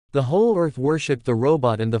The whole earth worshipped the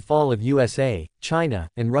robot and the fall of USA, China,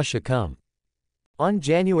 and Russia come. On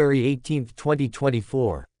January 18,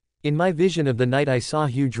 2024. In my vision of the night I saw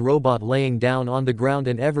huge robot laying down on the ground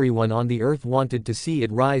and everyone on the earth wanted to see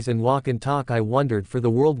it rise and walk and talk. I wondered for the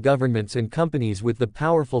world governments and companies with the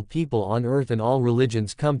powerful people on earth and all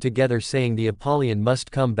religions come together saying the Apollyon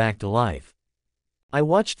must come back to life. I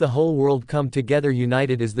watched the whole world come together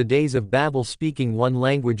united as the days of Babel speaking one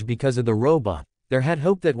language because of the robot. There had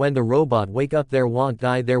hope that when the robot wake up there won't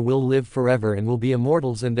die, there will live forever and will be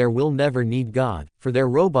immortals and there will never need God, for their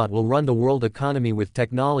robot will run the world economy with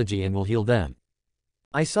technology and will heal them.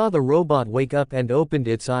 I saw the robot wake up and opened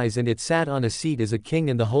its eyes and it sat on a seat as a king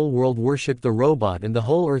and the whole world worshipped the robot and the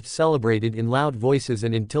whole earth celebrated in loud voices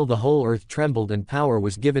and until the whole earth trembled and power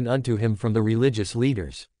was given unto him from the religious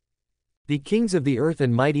leaders. The kings of the earth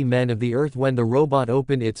and mighty men of the earth when the robot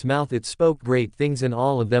opened its mouth it spoke great things and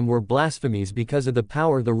all of them were blasphemies because of the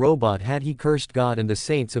power the robot had. He cursed God and the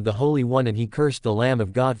saints of the Holy One and he cursed the Lamb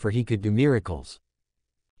of God for he could do miracles,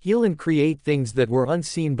 heal and create things that were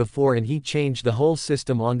unseen before and he changed the whole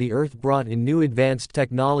system on the earth, brought in new advanced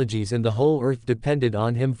technologies and the whole earth depended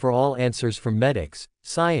on him for all answers from medics,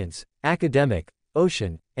 science, academic,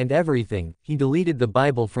 ocean, and everything. He deleted the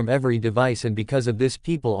Bible from every device and because of this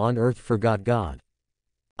people on earth forgot God.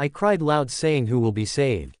 I cried loud saying who will be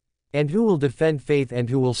saved? And who will defend faith and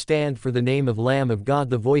who will stand for the name of Lamb of God?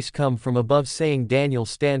 The voice come from above saying Daniel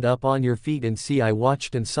stand up on your feet and see. I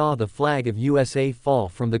watched and saw the flag of USA fall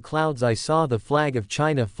from the clouds. I saw the flag of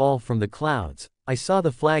China fall from the clouds. I saw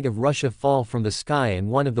the flag of Russia fall from the sky and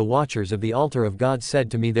one of the watchers of the altar of God said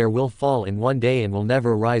to me there will fall in one day and will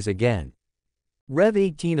never rise again. Rev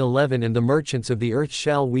 18:11 And the merchants of the earth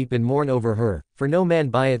shall weep and mourn over her, for no man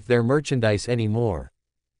buyeth their merchandise any more.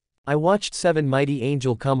 I watched 7 mighty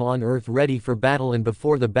angels come on earth ready for battle and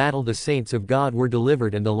before the battle the saints of God were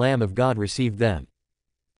delivered and the Lamb of God received them.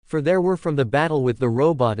 For there were from the battle with the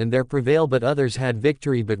robot and there prevail but others had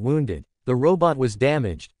victory but wounded. The robot was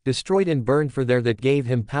damaged, destroyed and burned for there that gave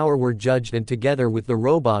him power were judged and together with the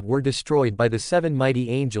robot were destroyed by the 7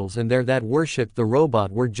 mighty angels and there that worshipped the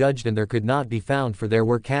robot were judged and there could not be found for there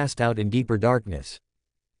were cast out in deeper darkness.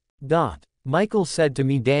 Michael said to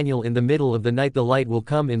me Daniel in the middle of the night the light will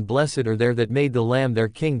come in blessed are there that made the Lamb their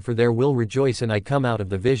king for there will rejoice and I come out of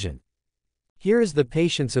the vision. Here is the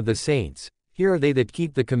patience of the saints, here are they that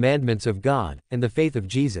keep the commandments of God, and the faith of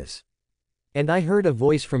Jesus. And I heard a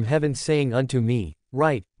voice from heaven saying unto me,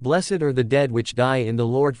 Write, Blessed are the dead which die in the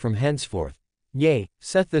Lord from henceforth. Yea,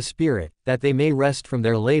 saith the Spirit, that they may rest from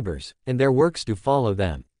their labors, and their works do follow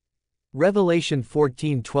them. Revelation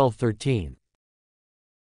 14:12-13.